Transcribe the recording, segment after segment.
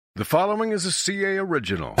The following is a CA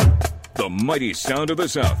original. The mighty sound of the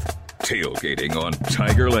South. Tailgating on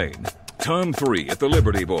Tiger Lane. Tom 3 at the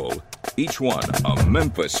Liberty Bowl. Each one a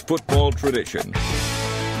Memphis football tradition.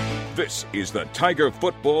 This is the Tiger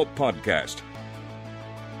Football Podcast.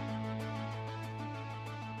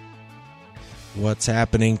 What's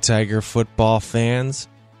happening, Tiger football fans?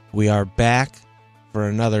 We are back for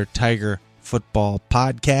another Tiger Football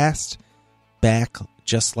Podcast. Back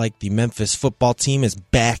just like the Memphis football team is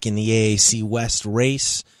back in the AAC West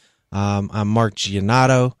race. I'm Mark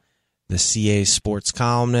Giannotto, the CA sports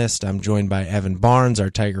columnist. I'm joined by Evan Barnes, our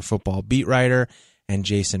Tiger football beat writer, and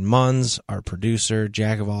Jason Munns, our producer,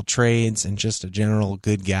 jack of all trades, and just a general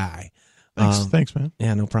good guy. Thanks, man.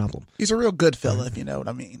 Yeah, no problem. He's a real good fella, if you know what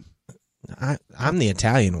I mean. I'm the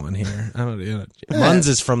Italian one here. Munns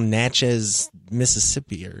is from Natchez,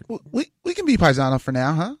 Mississippi. We can be Paisano for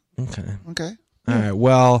now, huh? Okay. All right.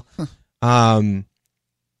 Well,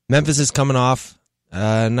 Memphis is coming off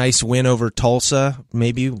a nice win over Tulsa,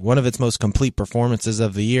 maybe one of its most complete performances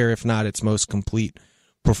of the year, if not its most complete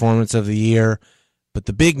performance of the year. But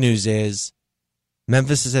the big news is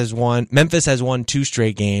Memphis has won 2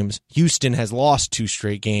 straight games. Houston has lost 2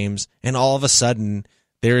 straight games, and all of a sudden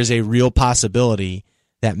there is a real possibility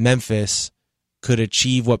that Memphis could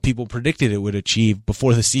achieve what people predicted it would achieve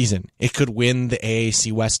before the season. It could win the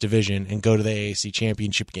AAC West Division and go to the AAC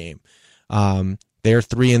Championship game. They're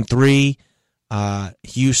 3-3.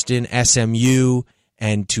 Houston, SMU,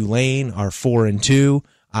 and Tulane are 4-2.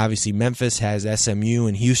 Obviously, Memphis has SMU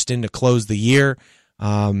and Houston to close the year.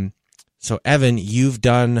 So, Evan, you've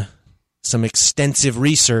done some extensive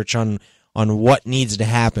research on what needs to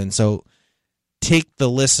happen. So, take the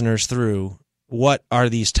listeners through. What are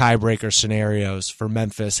these tiebreaker scenarios for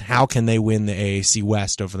Memphis? How can they win the AAC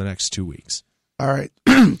West over the next 2 weeks? All right.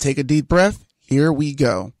 Take a deep breath. Here we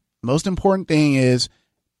go. Most important thing is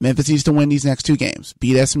Memphis needs to win these next 2 games.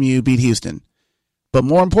 Beat SMU, beat Houston. But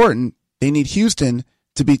more important, they need Houston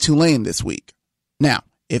to beat Tulane this week. Now,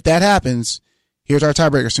 if that happens, here's our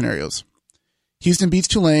tiebreaker scenarios. Houston beats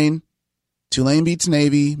Tulane. Tulane beats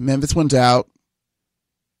Navy. Memphis wins out.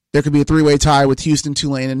 There could be a 3-way tie with Houston,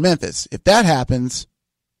 Tulane, and Memphis. If that happens,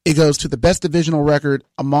 it goes to the best divisional record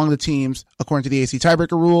among the teams according to the AAC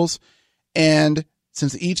tiebreaker rules. And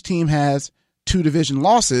since each team has 2 division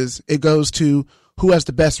losses, it goes to who has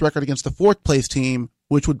the best record against the 4th place team,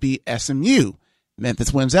 which would be SMU.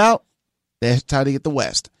 Memphis wins out. They tie to get the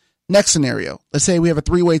West. Next scenario. Let's say we have a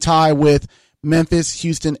 3-way tie with Memphis,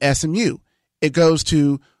 Houston, SMU. It goes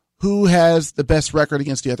to who has the best record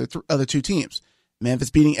against the other 2 teams.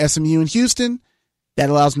 Memphis beating SMU and Houston,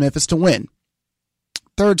 that allows Memphis to win.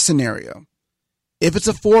 Third scenario, if it's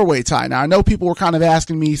a 4-way tie. Now, I know people were kind of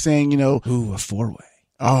asking me saying, Ooh, a 4-way.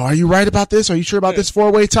 Oh, are you right about this? Are you sure about this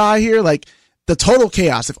 4-way tie here? Like, the total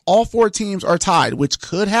chaos, if all 4 teams are tied, which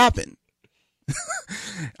could happen.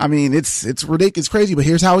 I mean, it's ridiculous, it's crazy, but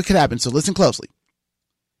here's how it could happen. So listen closely.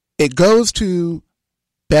 It goes to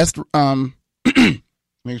best, make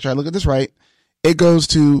sure I look at this right. It goes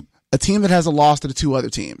to a team that has a loss to the 2 other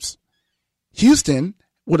teams. Houston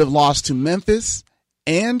would have lost to Memphis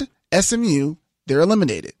and SMU. They're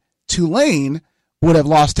eliminated. Tulane would have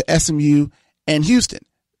lost to SMU and Houston.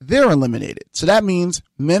 They're eliminated. So that means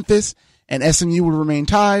Memphis and SMU would remain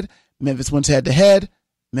tied. Memphis wins head-to-head.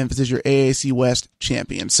 Memphis is your AAC West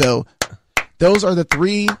champion. So those are the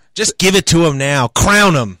 3. Just give it to them now.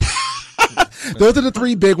 Crown them. Those are the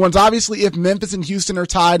 3 big ones. Obviously, if Memphis and Houston are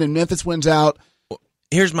tied and Memphis wins out.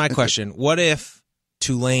 Here's my question. What if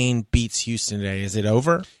Tulane beats Houston today? Is it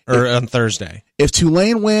over? Or on Thursday? If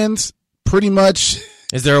Tulane wins, pretty much.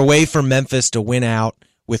 Is there a way for Memphis to win out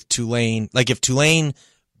with Tulane? Like if Tulane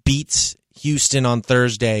beats Houston on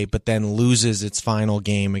Thursday, but then loses its final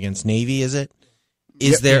game against Navy, is it?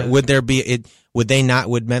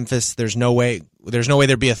 Would Memphis, there's no way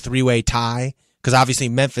there'd be a 3-way tie? Because obviously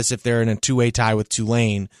Memphis, if they're in a 2-way tie with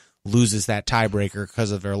Tulane, loses that tiebreaker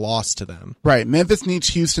because of their loss to them. Right. Memphis needs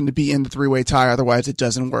Houston to be in the 3-way tie. Otherwise, it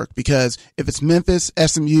doesn't work. Because if it's Memphis,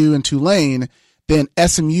 SMU, and Tulane, then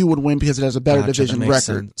SMU would win because it has a better division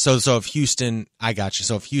record. Sense. So if Houston, I got you.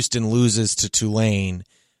 So if Houston loses to Tulane,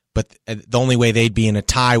 but the only way they'd be in a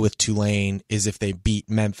tie with Tulane is if they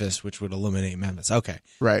beat Memphis, which would eliminate Memphis. Okay.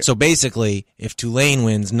 Right. So basically, if Tulane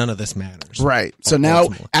wins, none of this matters. Right. So now,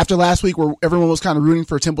 after last week where everyone was kind of rooting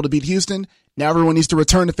for Temple to beat Houston, now everyone needs to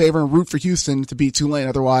return the favor and root for Houston to beat Tulane.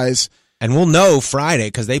 Otherwise. And we'll know Friday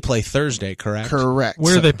because they play Thursday, correct? Correct.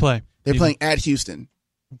 Where do they play? They're playing at Houston.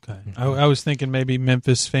 Okay. I was thinking maybe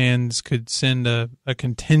Memphis fans could send a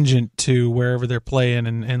contingent to wherever they're playing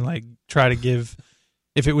and like try to give,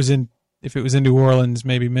 if it was in New Orleans,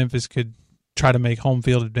 maybe Memphis could try to make home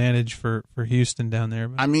field advantage for Houston down there.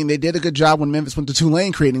 I mean, they did a good job when Memphis went to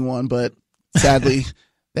Tulane creating one, but sadly,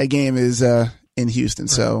 that game is in Houston.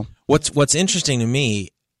 So what's interesting to me,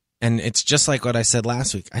 and it's just like what I said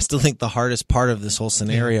last week, I still think the hardest part of this whole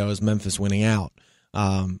scenario is Memphis winning out,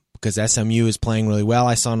 because SMU is playing really well.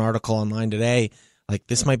 I saw an article online today, like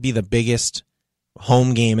this might be the biggest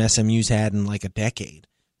home game SMU's had in like a decade,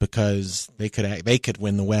 because they could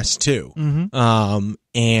win the West too. Mm-hmm.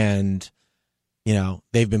 And you know,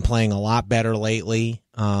 they've been playing a lot better lately,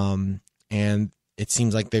 and it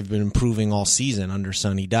seems like they've been improving all season under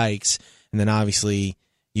Sonny Dykes. And then obviously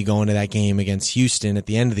you go into that game against Houston at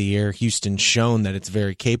the end of the year. Houston's shown that it's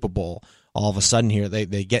very capable. All of a sudden here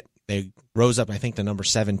they rose up, I think, to number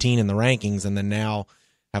 17 in the rankings, and then now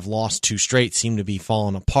have lost 2 straight, seem to be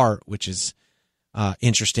falling apart, which is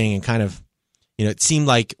interesting and kind of, you know, it seemed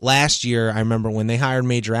like last year, I remember when they hired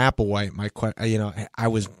Major Applewhite, I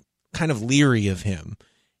was kind of leery of him,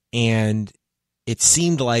 and it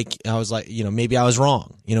seemed like I was like, you know, maybe I was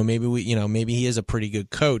wrong. You know, maybe he is a pretty good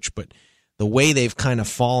coach, but the way they've kind of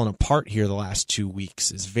fallen apart here the last 2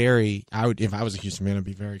 weeks is if I was a Houston fan, I'd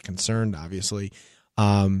be very concerned, obviously.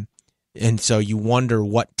 And so you wonder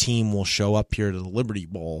what team will show up here to the Liberty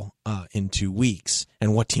Bowl in 2 weeks,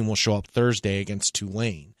 and what team will show up Thursday against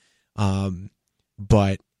Tulane.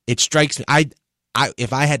 But it strikes me,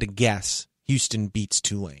 if I had to guess, Houston beats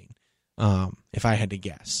Tulane. If I had to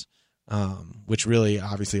guess, which really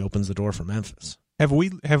obviously opens the door for Memphis.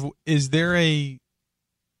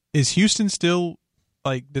 Is Houston still,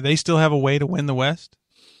 like, do they still have a way to win the West?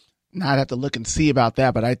 I'd have to look and see about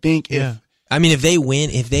that, but I think if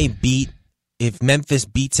Memphis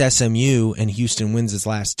beats SMU and Houston wins his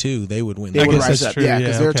last 2, they would win. They would rise up, true. yeah,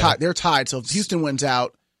 because okay. They're tied. So if Houston wins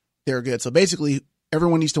out, they're good. So basically,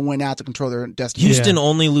 everyone needs to win out to control their destiny. Houston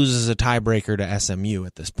only loses a tiebreaker to SMU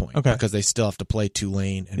at this point, okay, because they still have to play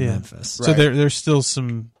Tulane and Memphis. So there's still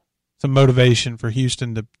some motivation for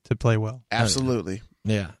Houston to play well. Absolutely.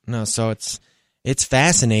 Yeah. No, so it's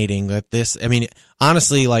fascinating that this, I mean,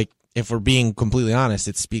 honestly, like, if we're being completely honest,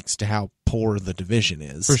 it speaks to how poor the division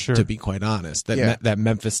is, for sure, to be quite honest, that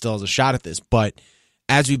Memphis still has a shot at this. But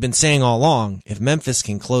as we've been saying all along, if Memphis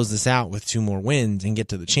can close this out with 2 more wins and get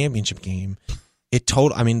to the championship game,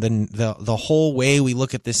 the whole way we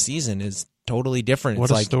look at this season is totally different. What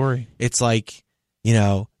a story. It's like, you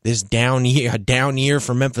know, this a down year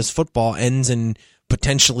for Memphis football ends in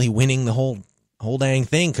potentially winning the whole dang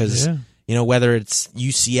thing, because you know, whether it's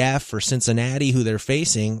UCF or Cincinnati who they're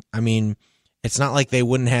facing, I mean, it's not like they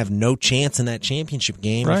wouldn't have no chance in that championship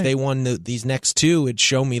game. Right. If they won these next 2, it'd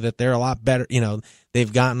show me that they're a lot better. You know,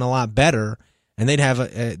 they've gotten a lot better, and they'd have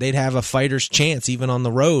a fighter's chance even on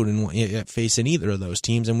the road and facing either of those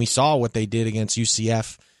teams. And we saw what they did against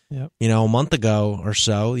UCF. Yep. You know, a month ago or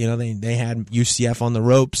so. You know, they had UCF on the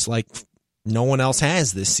ropes like no one else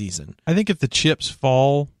has this season. I think if the chips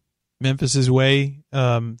fall Memphis's way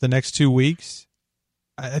the next 2 weeks,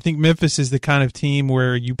 I think Memphis is the kind of team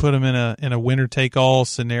where you put them in a winner take all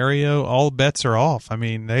scenario, all bets are off. I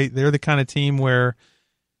mean, they're the kind of team where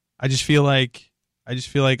I just feel like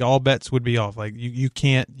all bets would be off. Like you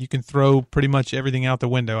can throw pretty much everything out the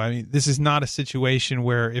window. I mean, this is not a situation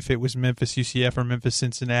where if it was Memphis UCF or Memphis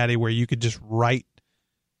Cincinnati where you could just write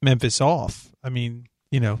Memphis off. I mean,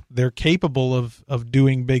 you know, they're capable of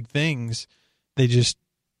doing big things. They just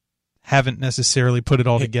haven't necessarily put it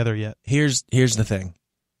all together yet. Here's the thing.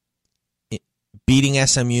 Beating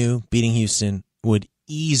SMU, beating Houston would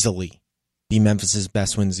easily be Memphis's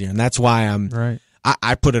best wins year. And that's why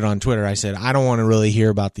I put it on Twitter. I said, I don't want to really hear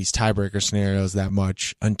about these tiebreaker scenarios that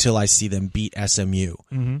much until I see them beat SMU,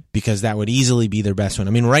 because that would easily be their best win.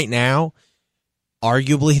 I mean, right now,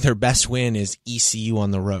 arguably their best win is ECU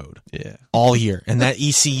on the road all year. And that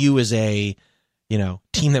ECU is a, you know,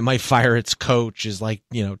 team that might fire its coach, is like,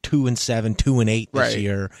 you know, 2-7, 2-8 this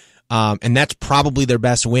year. And that's probably their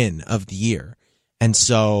best win of the year. And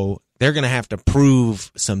so they're going to have to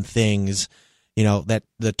prove some things. You know, that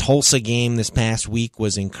the Tulsa game this past week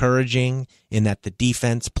was encouraging in that the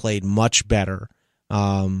defense played much better,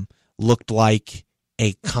 looked like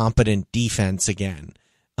a competent defense again.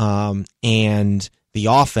 And the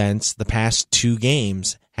offense the past 2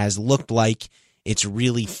 games has looked like it's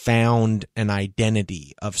really found an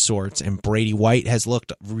identity of sorts, and Brady White has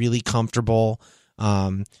looked really comfortable.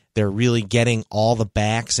 They're really getting all the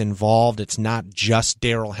backs involved. It's not just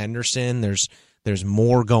Darrell Henderson. There's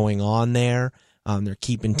more going on there. They're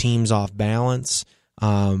keeping teams off balance.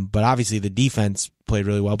 But obviously the defense played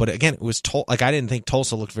really well. But again, it was I didn't think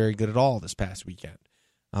Tulsa looked very good at all this past weekend.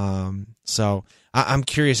 So I'm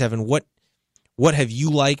curious, Evan, what have you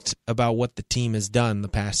liked about what the team has done the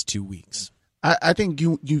past 2 weeks? I think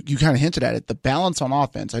you kind of hinted at it. The balance on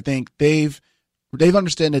offense. I think they've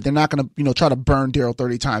understood that they're not going to try to burn Darryl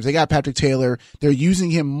 30 times. They got Patrick Taylor. They're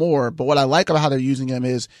using him more. But what I like about how they're using him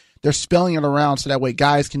is they're spelling it around so that way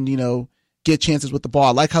guys can get chances with the ball.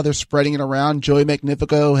 I like how they're spreading it around. Joey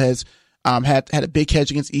Magnifico has had a big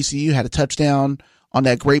catch against ECU, had a touchdown on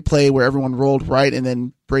that great play where everyone rolled right, and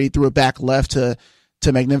then Brady threw it back left to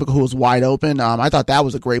Magnifico, who was wide open. I thought that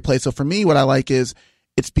was a great play. So for me, what I like is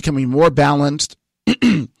it's becoming more balanced.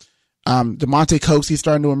 DeMonte Coxey's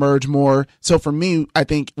starting to emerge more. So for me, I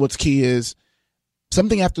think what's key is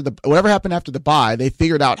something whatever happened after the bye, they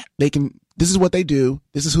figured out this is what they do.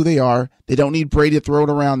 This is who they are. They don't need Brady to throw it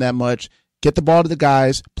around that much. Get the ball to the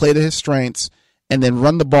guys, play to his strengths, and then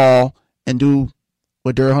run the ball and do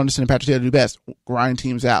what Darrell Henderson and Patrick Taylor do best, grind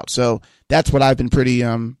teams out. So that's what I've been pretty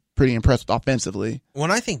impressed with offensively. When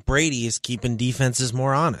I think Brady is keeping defenses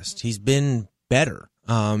more honest, he's been better.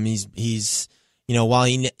 He's while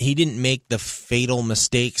he didn't make the fatal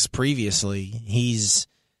mistakes previously, he's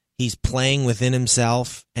playing within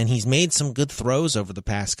himself, and he's made some good throws over the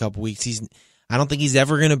past couple weeks. I don't think he's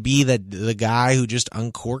ever going to be the guy who just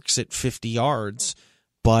uncorks at 50 yards,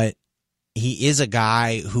 but he is a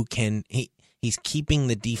guy who he's keeping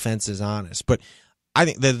the defenses honest. But I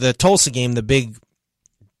think the Tulsa game, the big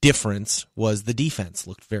difference was the defense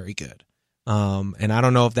looked very good. And I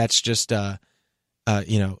don't know if that's just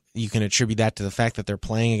you can attribute that to the fact that they're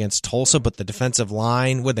playing against Tulsa, but the defensive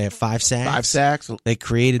line, they have 5 sacks? 5 sacks. They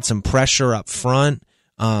created some pressure up front.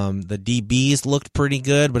 The DBs looked pretty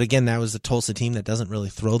good, but again, that was the Tulsa team that doesn't really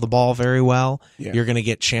throw the ball very well. Yeah. You're going to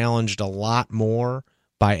get challenged a lot more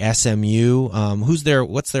by SMU.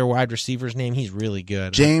 What's their wide receiver's name? He's really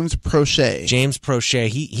good. James Prochet.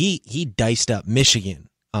 He diced up Michigan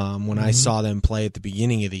when I saw them play at the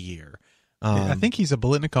beginning of the year. I think he's a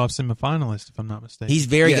Biletnikoff semifinalist, if I'm not mistaken. He's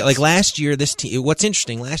very good. Like last year, this team. What's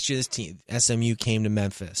interesting? Last year, this team, SMU came to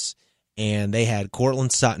Memphis, and they had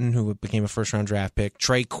Cortland Sutton, who became a first-round draft pick,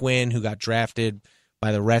 Trey Quinn, who got drafted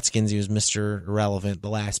by the Redskins. He was Mr. Irrelevant, the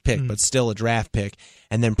last pick, but still a draft pick.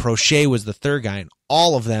 And then Prochet was the third guy, and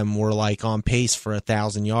all of them were like on pace for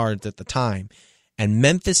 1,000 yards at the time. And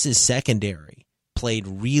Memphis's secondary played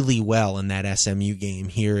really well in that SMU game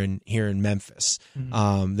here in Memphis.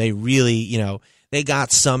 They really, they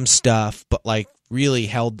got some stuff, but like really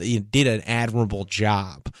did an admirable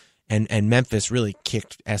job, and Memphis really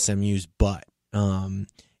kicked SMU's butt.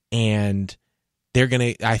 And they're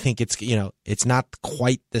gonna. I think it's not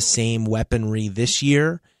quite the same weaponry this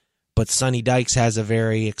year, but Sonny Dykes has a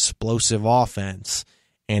very explosive offense,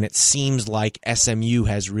 and it seems like SMU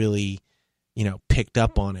has really picked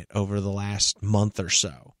up on it over the last month or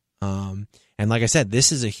so. And like I said,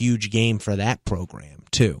 this is a huge game for that program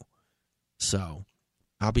too. So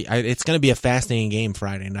it's going to be a fascinating game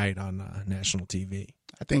Friday night on national TV.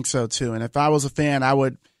 I think so too. And if I was a fan, I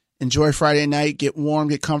would enjoy Friday night, get warm,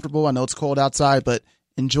 get comfortable. I know it's cold outside, but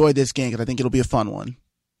enjoy this game because I think it'll be a fun one.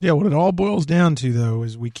 Yeah, what it all boils down to though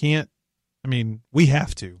is we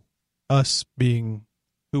have to, us being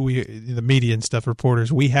the media and stuff,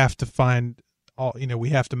 reporters, we have to find we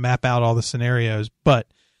have to map out all the scenarios, but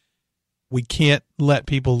we can't let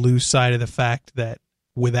people lose sight of the fact that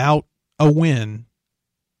without a win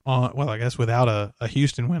without a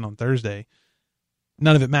Houston win on Thursday,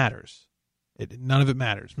 none of it matters. None of it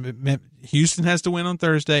matters. Houston has to win on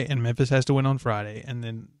Thursday and Memphis has to win on Friday, and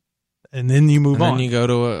then you move on. And then you go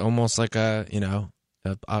to almost like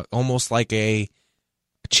a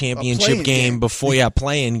championship game before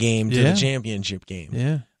playing game to the championship game.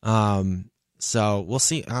 Yeah. So we'll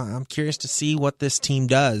see. I'm curious to see what this team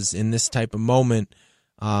does in this type of moment.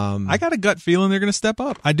 I got a gut feeling they're going to step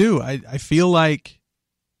up. I do. I feel like,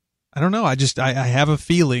 I don't know. I have a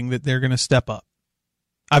feeling that they're going to step up.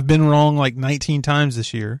 I've been wrong like 19 times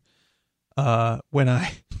this year. When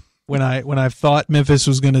I've thought Memphis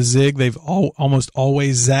was going to zig, they've almost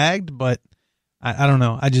always zagged, but I don't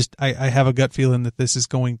know. I have a gut feeling that this is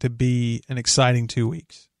going to be an exciting 2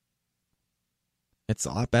 weeks. It's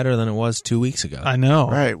a lot better than it was 2 weeks ago. I know.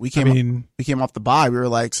 Right. We came off the bye. We were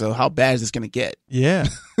like, so how bad is this going to get? Yeah.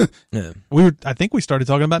 Yeah. I think we started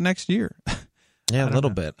talking about next year. Yeah, a little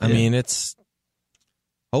bit. I mean, it's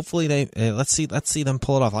hopefully let's see them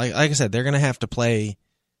pull it off. Like I said, they're going to have to play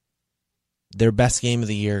their best game of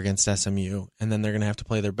the year against SMU, and then they're going to have to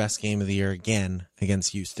play their best game of the year again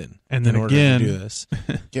against Houston, and then in order again to do this.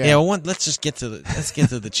 Let's just get to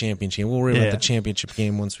the championship. We'll worry about the championship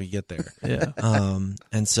game once we get there. Yeah.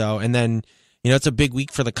 And then it's a big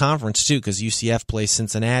week for the conference too because UCF plays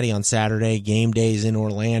Cincinnati on Saturday. Game day's in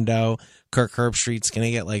Orlando. Kirk Herbstreit's going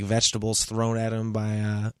to get like vegetables thrown at him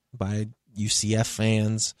by UCF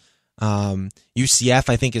fans. UCF,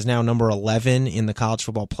 I think, is now number 11 in the college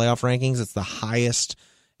football playoff rankings. It's the highest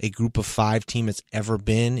a group of 5 team has ever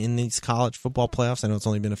been in these college football playoffs. I know it's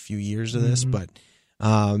only been a few years of this, but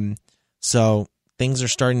so things are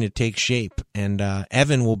starting to take shape. And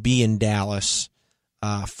Evan will be in Dallas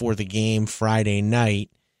for the game Friday night.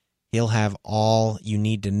 He'll have all you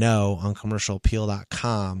need to know on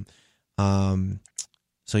commercialappeal.com.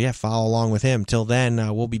 So, yeah, follow along with him. Till then,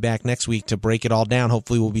 we'll be back next week to break it all down.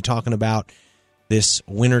 Hopefully we'll be talking about this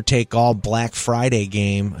winner-take-all Black Friday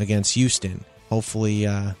game against Houston. Hopefully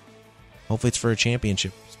it's for a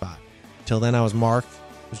championship spot. Till then, I was Mark.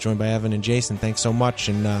 I was joined by Evan and Jason. Thanks so much,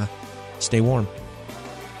 and stay warm.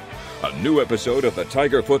 A new episode of the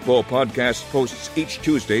Tiger Football Podcast posts each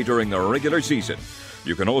Tuesday during the regular season.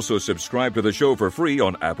 You can also subscribe to the show for free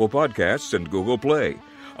on Apple Podcasts and Google Play.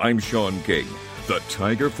 I'm Sean King. The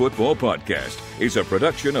Tiger Football Podcast is a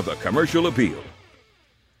production of the Commercial Appeal.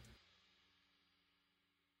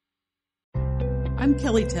 I'm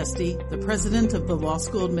Kelly Testy, the president of the Law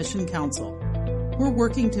School Admission Council. We're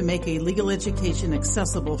working to make a legal education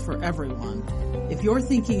accessible for everyone. If you're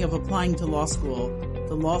thinking of applying to law school,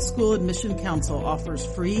 the Law School Admission Council offers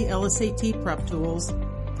free LSAT prep tools,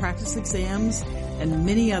 practice exams, and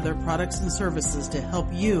many other products and services to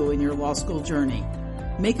help you in your law school journey.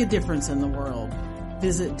 Make a difference in the world.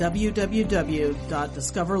 Visit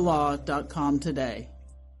www.discoverlaw.com today.